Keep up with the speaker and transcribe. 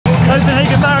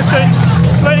Copenhagen Marathon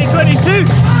 2022.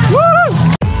 Woo!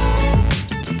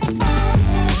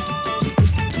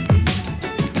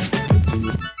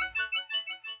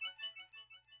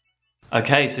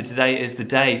 Okay, so today is the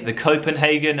day, the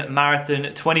Copenhagen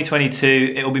Marathon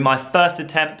 2022. It will be my first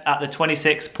attempt at the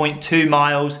 26.2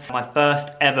 miles, my first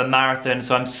ever marathon,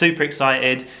 so I'm super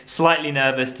excited, slightly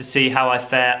nervous to see how I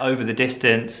fare over the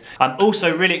distance. I'm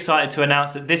also really excited to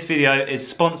announce that this video is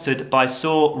sponsored by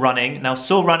Soar Running. Now,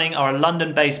 Soar Running are a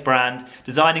London-based brand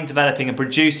designing, developing and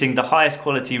producing the highest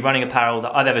quality running apparel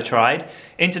that I've ever tried.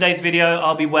 In today's video,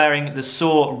 I'll be wearing the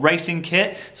Soar racing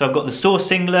kit. So I've got the Soar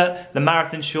singlet, the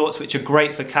marathon shorts, which are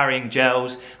great for carrying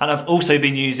gels, and I've also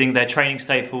been using their training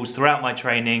staples throughout my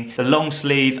training. The long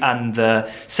sleeve and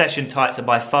the session tights are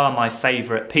by far my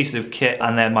favourite pieces of kit,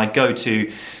 and they're my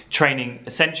go-to training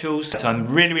essentials. So I'm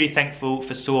really thankful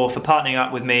for Soar for partnering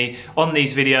up with me on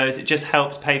these videos. It just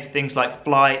helps pay for things like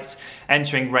flights,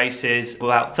 entering races.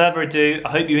 Without further ado,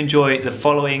 I hope you enjoy the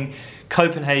following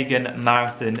Copenhagen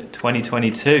Marathon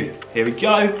 2022. Here we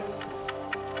go.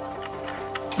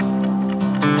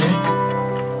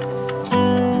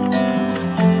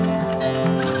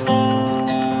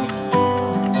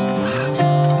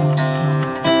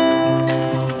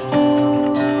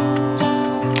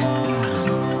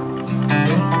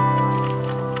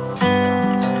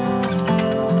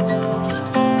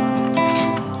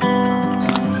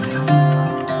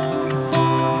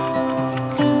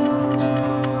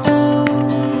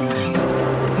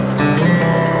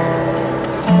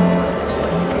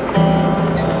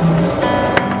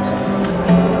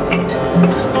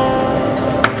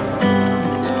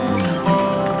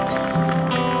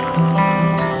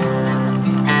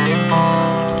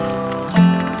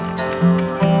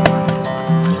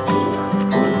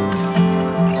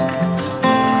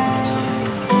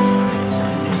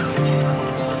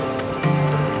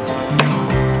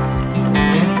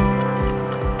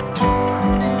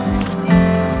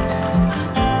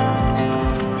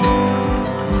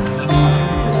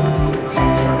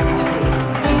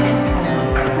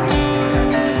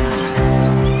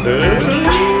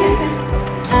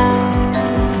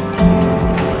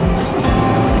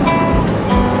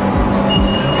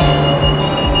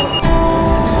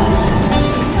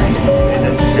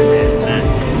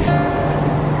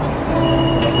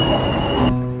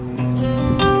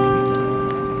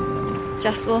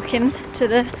 Just walking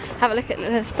to have a look at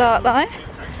the start line.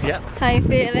 Yeah. How you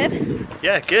feeling?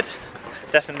 Yeah, good.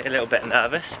 Definitely a little bit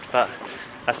nervous, but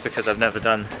that's because I've never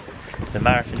done the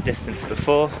marathon distance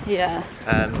before. Yeah.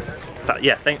 But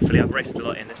yeah, thankfully I've raced a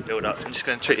lot in this build-up, so I'm just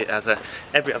going to treat it as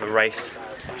every other race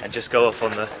and just go off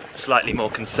on the slightly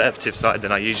more conservative side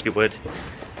than I usually would.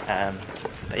 But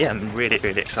yeah, I'm really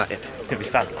excited. It's going to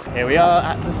be fun. Here we are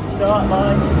at the start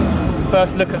line.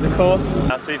 First look at the course.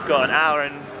 So we've got an hour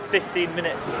and 15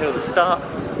 minutes until the start.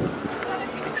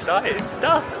 Exciting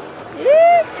stuff.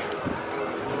 Yeah.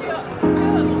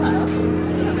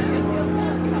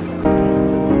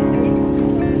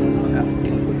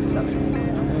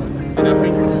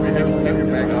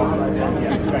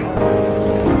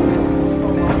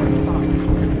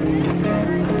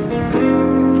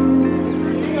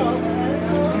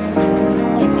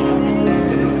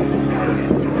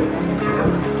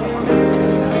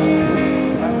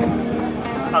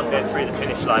 Can't go through the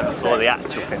finish line before the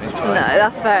actual finish line. No,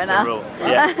 that's fair enough.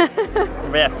 Yeah.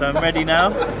 Yeah, so I'm ready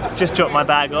now. Just dropped my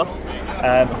bag off.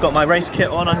 I've got my race kit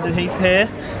on underneath here,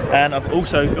 and I've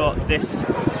also got this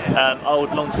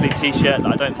old long sleeve t-shirt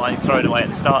that I don't mind throwing away at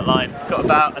the start line. Got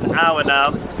about an hour now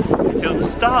until the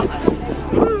start.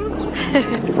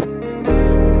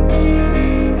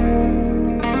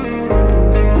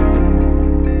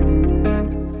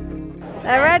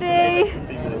 They're ready.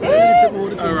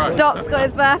 Right. Doc's got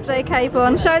his birthday cape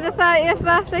on. Show the 30th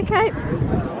birthday cape.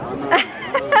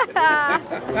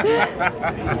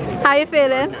 How you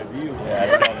feeling?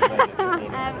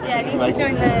 Yeah, need to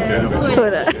join the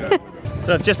toilet.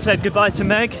 So I've just said goodbye to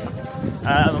Meg.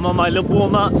 I'm on my little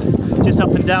warm-up, just up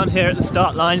and down here at the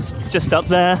start lines, just up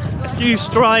there. A few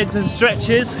strides and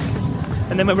stretches,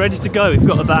 and then we're ready to go. We've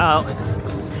got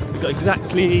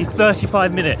exactly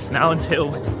 35 minutes now until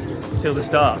the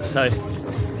start. So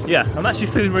yeah, I'm actually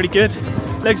feeling really good.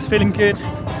 Legs are feeling good.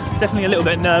 Definitely a little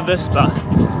bit nervous, but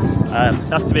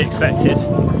that's to be expected.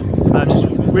 I'm just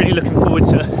really looking forward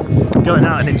to going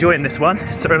out and enjoying this one.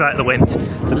 Sorry about the wind,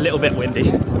 it's a little bit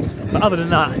windy. But other than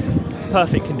that,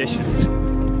 perfect conditions.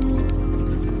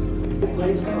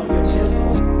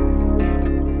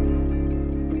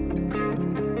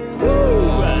 Woo,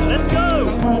 let's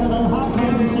go!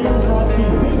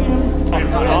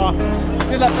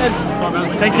 Good luck then.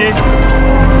 Thank you.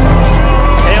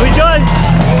 Here we go.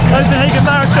 Let's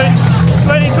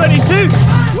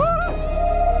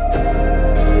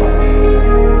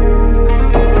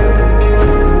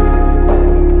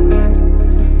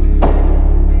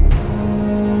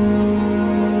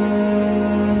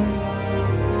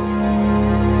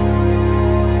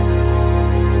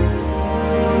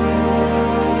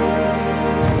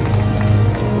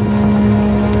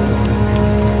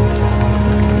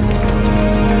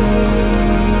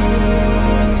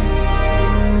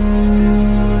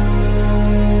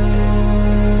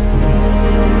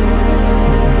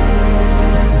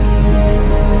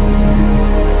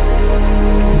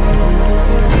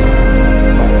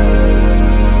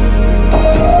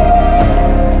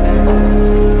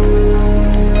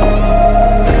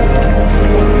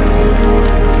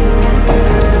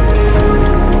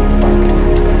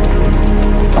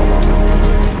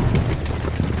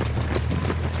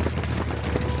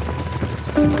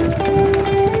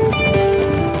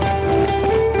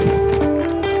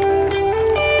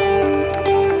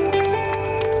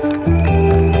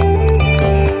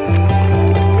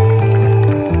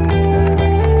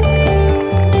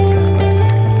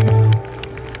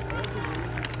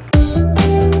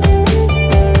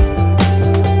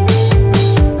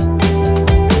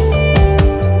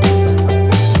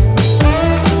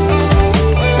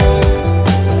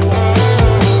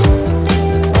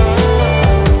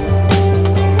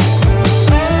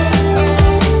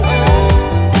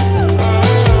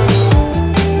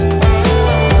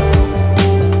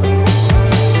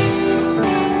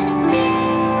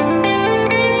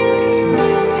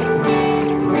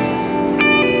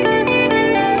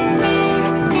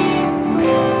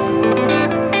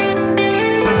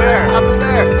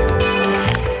there.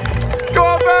 Go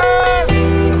on, Ben!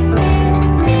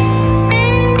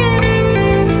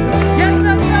 Yes, Ben,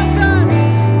 well done!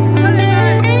 Well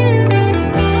done, mate!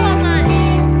 Go on, mate!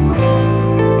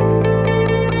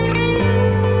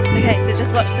 Okay, so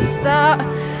just watch the start.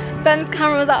 Ben's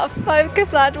camera was out of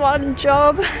focus. I had one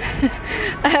job.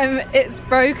 It's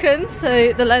broken,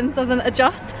 so the lens doesn't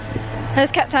adjust. I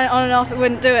just kept turning it on and off, it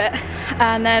wouldn't do it.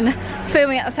 And then I was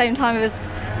filming at the same time with his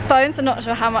phone, so not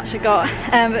sure how much it got,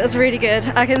 but it was really good.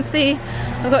 I can see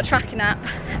I've got a tracking app.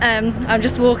 I'm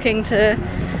just walking to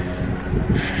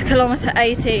kilometre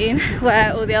 18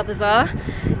 where all the others are,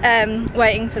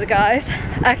 waiting for the guys.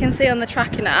 I can see on the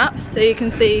tracking app, so you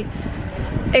can see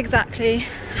exactly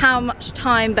how much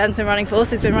time Ben's been running for.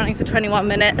 So he's been running for 21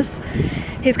 minutes.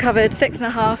 He's covered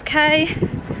 6.5k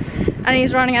and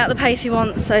he's running at the pace he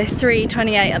wants, so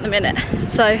 3:28 at the minute.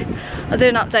 So I'll do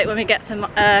an update when we get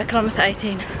to kilometre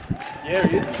 18. Yeah,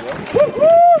 he is as well.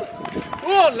 Woo-hoo!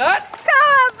 Go on, lad!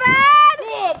 Come on,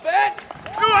 Ben!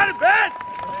 Go on, Ben! Go on, Ben!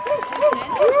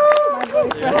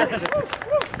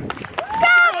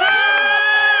 Come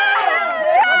on!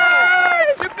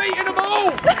 Yes! You're beating them all!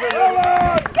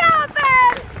 Go on,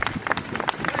 Ben!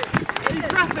 He's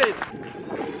rapid!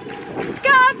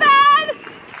 Go on, Ben!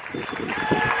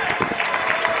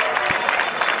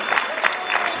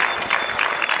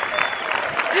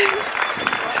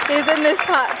 He's in this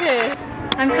pack here.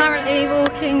 I'm currently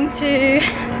walking to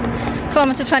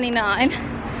kilometre 29.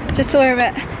 Just saw him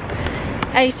at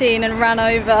 18 and ran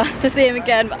over to see him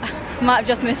again, but I might have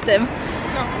just missed him.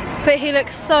 But he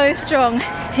looks so strong.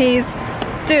 He's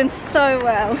doing so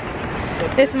well.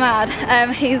 It's mad.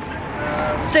 He's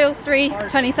still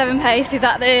 3:27 pace. He's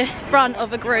at the front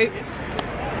of a group.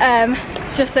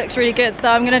 Just looks really good. So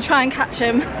I'm going to try and catch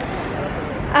him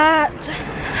at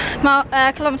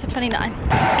kilometre 29.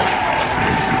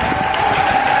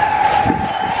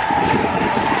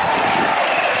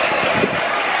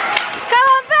 Come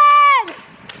on, Ben!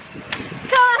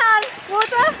 Come on, Han.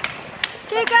 Water.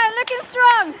 Keep going, looking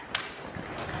strong.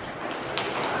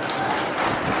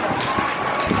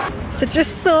 So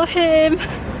just saw him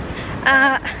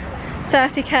at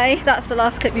 30k. That's the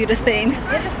last clip you'd have seen.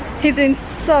 He's doing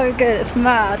so good, it's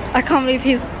mad. I can't believe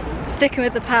he's sticking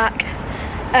with the pack.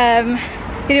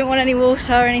 He didn't want any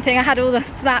water or anything. I had all the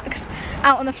snacks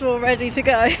out on the floor ready to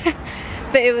go.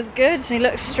 But it was good and he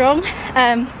looked strong.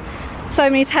 So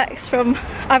many texts from,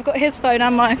 I've got his phone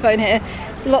and my phone here.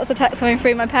 So lots of texts coming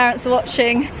through. My parents are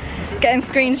watching, getting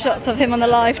screenshots of him on the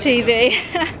live TV.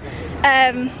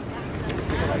 And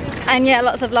yeah,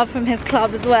 lots of love from his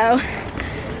club as well.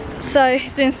 So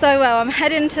he's doing so well. I'm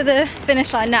heading to the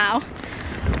finish line now.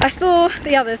 I saw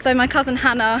the others, so my cousin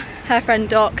Hannah, her friend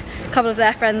Doc, a couple of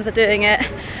their friends are doing it.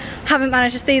 Haven't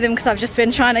managed to see them because I've just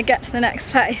been trying to get to the next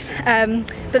place.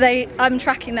 But I'm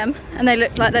tracking them and they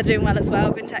look like they're doing well as well.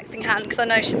 I've been texting Han because I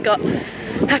know she's got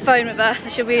her phone with her, so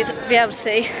she'll be able to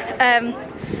see.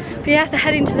 But yeah, so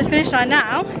heading to the finish line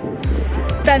now.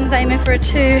 Ben's aiming for a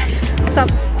sub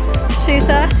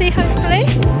 2:30 hopefully.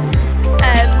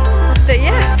 But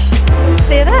yeah,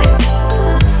 see you there.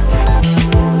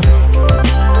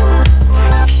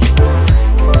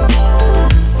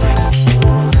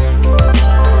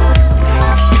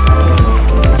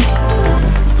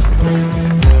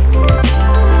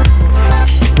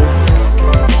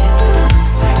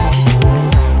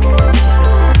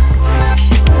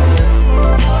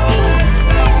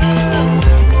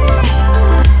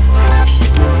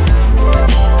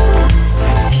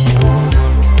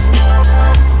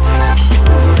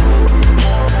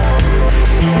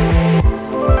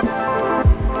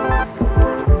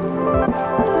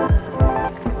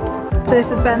 So this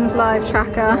is Ben's live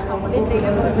tracker.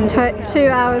 2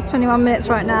 hours, 21 minutes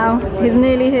right now. He's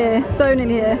nearly here, so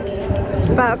nearly here.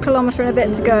 About a kilometre and a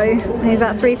bit to go. And he's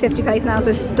at 3:50 pace now,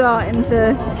 so he's starting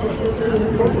to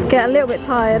get a little bit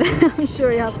tired. I'm sure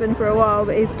he has been for a while,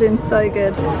 but he's doing so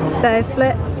good. There's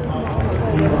splits.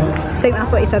 I think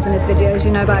that's what he says in his videos,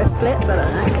 you know about his splits? I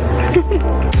don't know.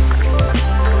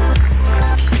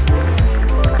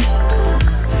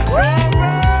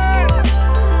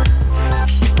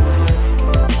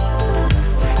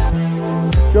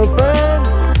 Go Ben!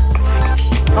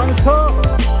 Hang top!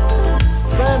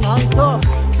 Ben, hang top!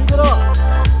 Keep it up!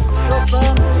 Go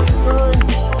Ben! Go!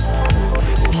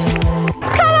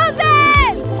 Come on,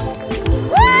 Ben!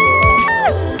 Woo!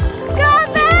 Go on,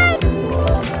 Ben!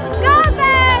 Go on,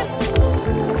 Ben!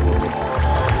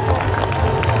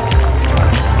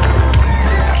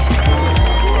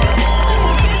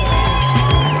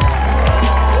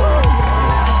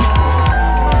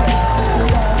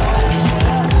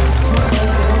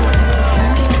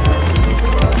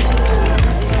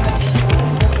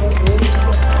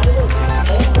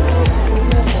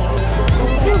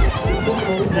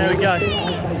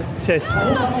 Cheers.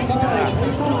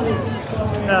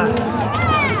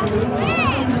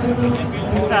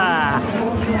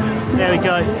 There we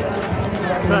go.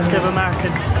 First ever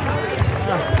marathon.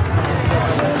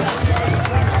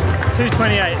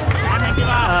 2:28.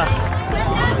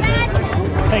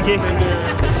 Thank you.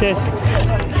 Cheers.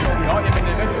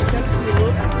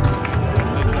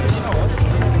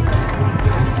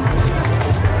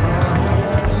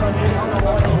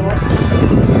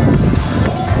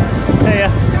 There you go.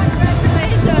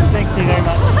 Thank you very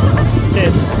much.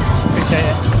 Cheers. Appreciate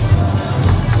it.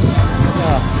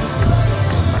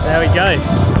 There we go.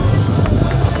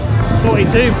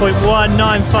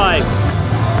 42.195.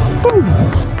 Woo!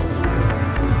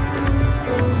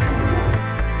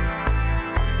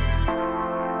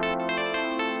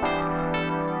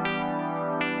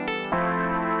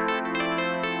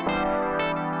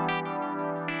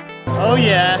 Oh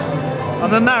yeah,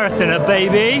 I'm a marathoner,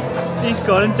 baby. He's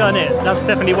gone and done it. That's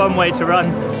definitely one way to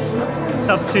run.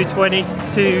 Sub 2:20,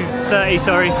 2:30,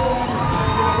 sorry.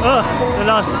 Oh, the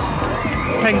last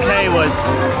 10k was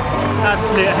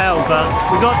absolute hell, but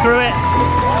we got through it.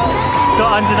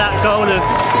 Got under that goal of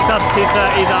sub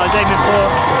 2:30 that I was aiming for.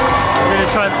 We're gonna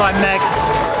try and find Meg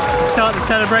and start the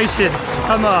celebrations.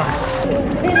 Come on.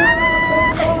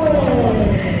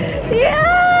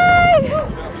 Yay!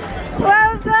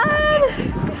 Well done!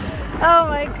 Oh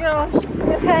my gosh.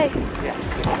 Okay.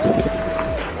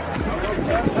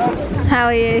 How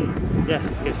are you? Yeah,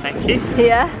 good, thank you.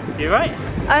 Yeah? You right?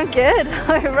 I'm good.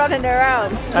 I'm running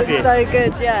around. Have you? So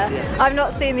good, yeah. I've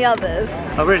not seen the others.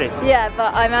 Oh really? Yeah,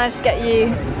 but I managed to get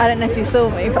you. I don't know if you saw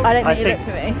me, but I don't think you looked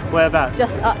at me. Whereabouts?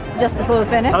 Just before the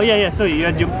finish. Oh yeah, yeah, saw you. You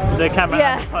had the camera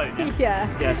on your phone. Yeah.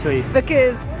 Yeah, I saw you.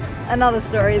 Because another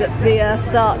story that the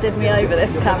start did me over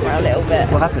this camera a little bit.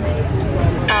 What happened?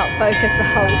 Out focused the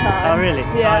whole time. Oh really?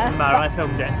 Yeah. Oh, it doesn't matter. I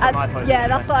filmed it from my phone. Yeah,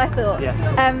 that's what I thought. Yeah.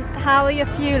 How are you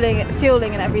fueling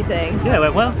and everything? Yeah, it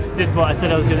went well. Did what I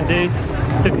said I was going to do.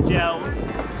 Took a gel.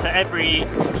 So every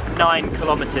 9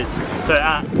 kilometres. So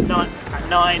at 9,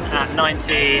 at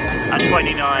 19, at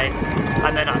 29,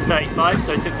 and then at 35.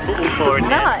 So I took all 4 in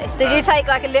the end. Nice. Did you take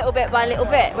like a little bit by little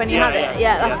bit when you had it?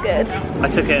 Yeah, that's good. I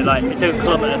took it like, it took a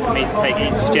kilometre for me to take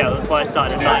each gel. That's why I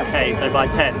started at 9k. So by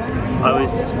 10,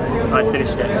 I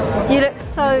finished it. You look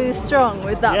so strong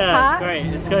with that pack. Yeah, it's great.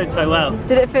 It's going so well.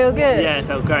 Did it feel good? Yeah, it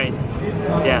felt great.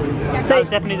 Yeah. So That was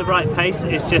definitely the right pace.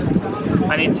 It's just,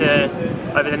 I need to,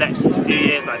 over the next few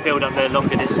years, like build up the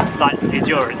longer distance, like the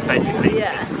endurance basically.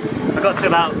 Yeah. I got to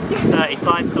about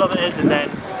 35 kilometres and then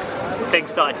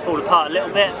things started to fall apart a little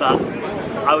bit, but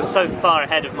I was so far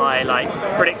ahead of my like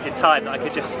predicted time that I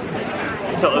could just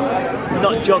sort of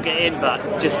not jog it in, but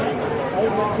just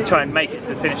try and make it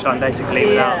to the finish line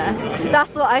basically. Yeah,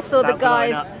 that's what I saw the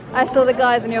guys. I saw the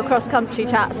guys in your cross country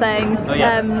chat saying,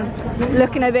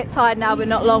 looking a bit tired now, but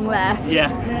not long left.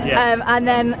 Yeah, yeah. And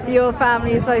then your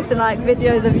family is posting like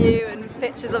videos of you and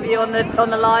pictures of you on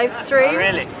the live stream. Oh,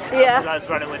 really? Yeah. I was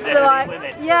running with the So elite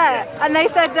women. Yeah, and they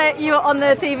said that you were on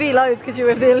the TV loads because you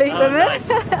were with the elite women. Nice.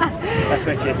 That's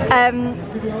wicked.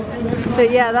 So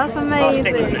yeah, that's amazing. I'll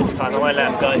stick with them next time, I won't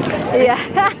let them go.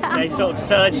 Yeah. They sort of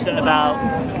surged at about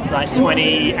like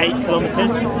 28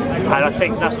 kilometres, and I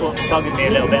think that's what bugged me a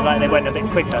little bit, like they went a bit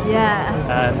quicker. Yeah.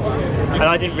 And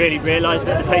I didn't really realise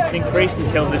that the pace had increased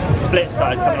until the split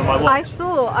started coming on my watch.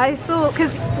 I saw,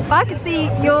 because I could see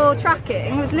your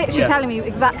tracking, it was literally telling me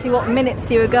exactly what minutes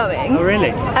you were going. Oh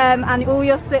really? And all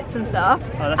your splits and stuff.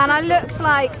 Oh, and I looked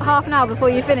like half an hour before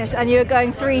you finished and you were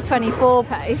going 3:24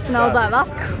 pace, and I was like,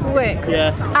 that's quick.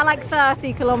 Yeah. And like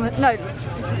 30 kilometres, no,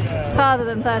 further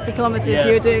than 30 kilometres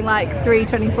you were doing like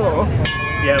 3:24.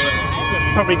 Yeah,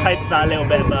 well, probably paid for that a little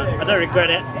bit, but I don't regret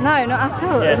it. No, not at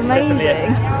all, Yeah, it was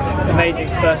amazing. Amazing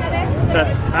first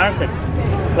marathon.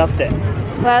 Loved it.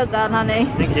 Well done, honey.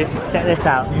 Thank you. Check this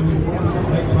out.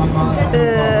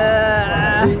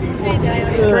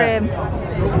 Grim.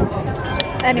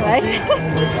 Anyway,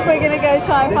 we're gonna go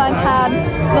try and find Han.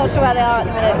 Not sure where they are at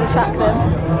the minute, we'll track them.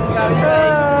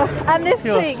 And this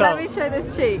cheek, let me show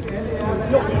this cheek.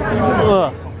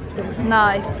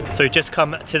 Nice. So we've just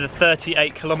come to the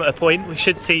 38 kilometre point. We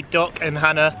should see Doc and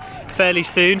Hannah fairly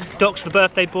soon. Doc's the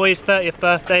birthday boy, his 30th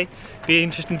birthday. Be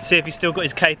interesting to see if he's still got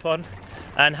his cape on.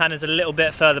 And Hannah's a little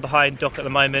bit further behind Doc at the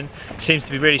moment. She seems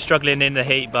to be really struggling in the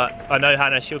heat, but I know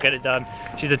Hannah, she'll get it done.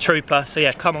 She's a trooper, so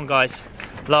yeah, come on guys.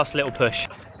 Last little push.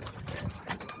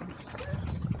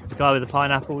 The guy with the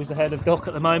pineapple is ahead of Doc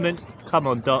at the moment. Come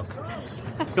on Doc,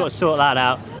 got to sort that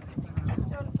out.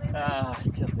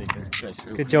 Just need to go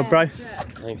through. Good job bro.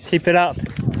 Thanks. Keep it up.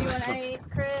 You want any,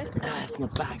 Chris? It's my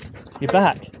back. You're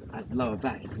back? That's lower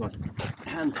back. It's my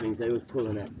hamstrings. They always pull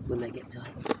on it when they get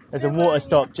tight. There's a water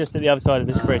stop just at the other side of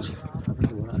this bridge.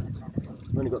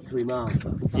 I've only got 3 miles.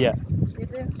 Yeah. You're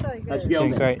doing so good. How'd you get on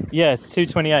Doing there? great. Yeah,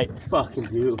 2:28. Fucking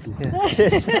beautiful.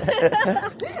 Yeah.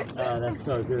 Oh, that's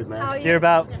so good, man. How are you? You're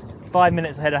about 5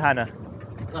 minutes ahead of Hannah.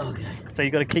 Okay. So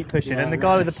you've got to keep pushing. Yeah, and the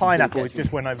guy with the nice. pineapple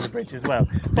just went over the bridge as well.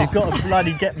 So you've got to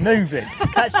bloody get moving.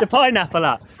 Catch the pineapple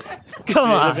up.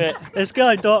 Come on. Let's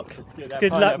go, Doc.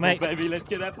 Good luck, mate. Baby, let's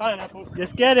get that pineapple.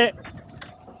 Let's get it.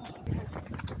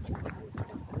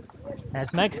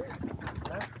 There's Meg.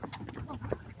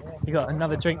 You got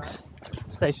another drinks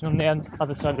station on the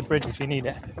other side of the bridge if you need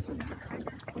it.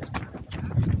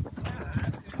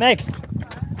 Meg. How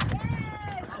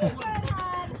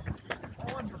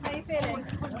are you feeling?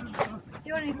 Do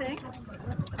you want anything?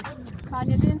 Man,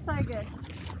 you're doing so good.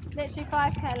 Literally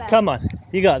 5k left. Come on,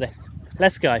 you got this.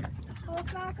 Let's go.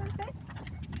 Fourth marathon,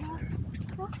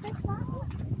 fifth marathon?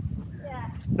 Yeah.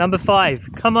 Number 5,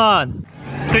 come on.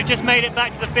 So we just made it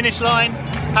back to the finish line.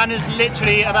 Hannah's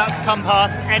literally about to come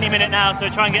past any minute now, so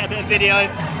try and get a bit of video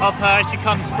of her as she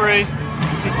comes through.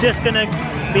 She's just gonna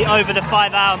be over the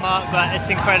 5-hour mark, but it's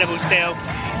incredible still.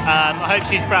 I hope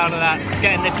she's proud of that.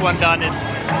 Getting this one done is,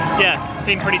 yeah,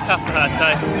 seemed pretty tough for her,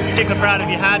 so super proud of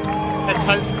you, Han. Let's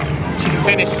hope she can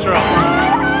finish strong.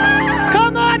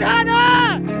 Come on,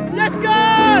 Hannah! Let's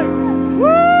go!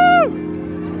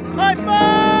 Woo! High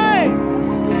five!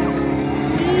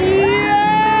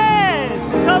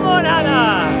 Yes! Come on,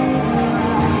 Hannah!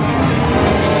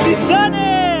 You've done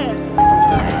it!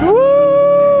 Woo!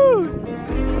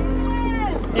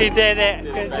 You did it.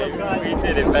 Good job, guys. We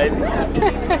did it, baby.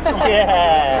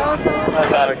 Yeah. I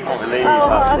can't believe I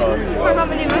can't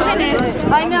believe I finished.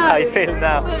 I know. How you feeling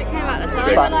now? It came out the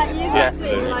time. Yes,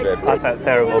 I felt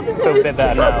terrible. Feel a bit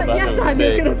better now, but Yes, I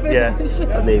knew gonna finish. yeah. I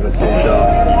didn't even finish off.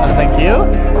 Oh, thank you.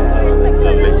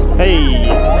 Lovely. Hey.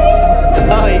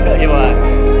 Oh, you got your one.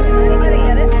 I didn't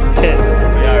get it. Cheers.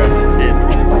 Cheers.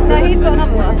 No, he's got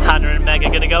another one. Hannah and Meg are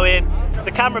going to go in.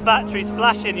 The camera battery's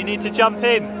flashing. You need to jump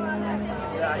in.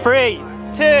 3,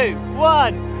 2,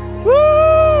 1.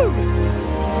 Woo!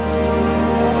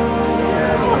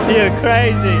 You're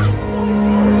crazy.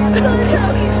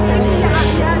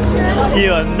 You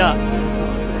are nuts.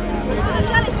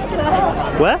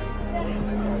 Where?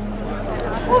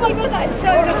 Oh my god, that is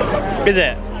so nice. Is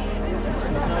it?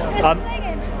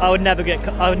 I would never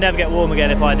get warm again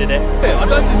if I did it. I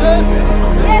don't deserve it.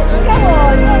 Yes, come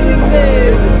on, what you do?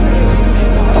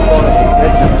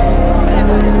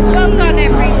 Well done,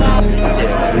 everyone.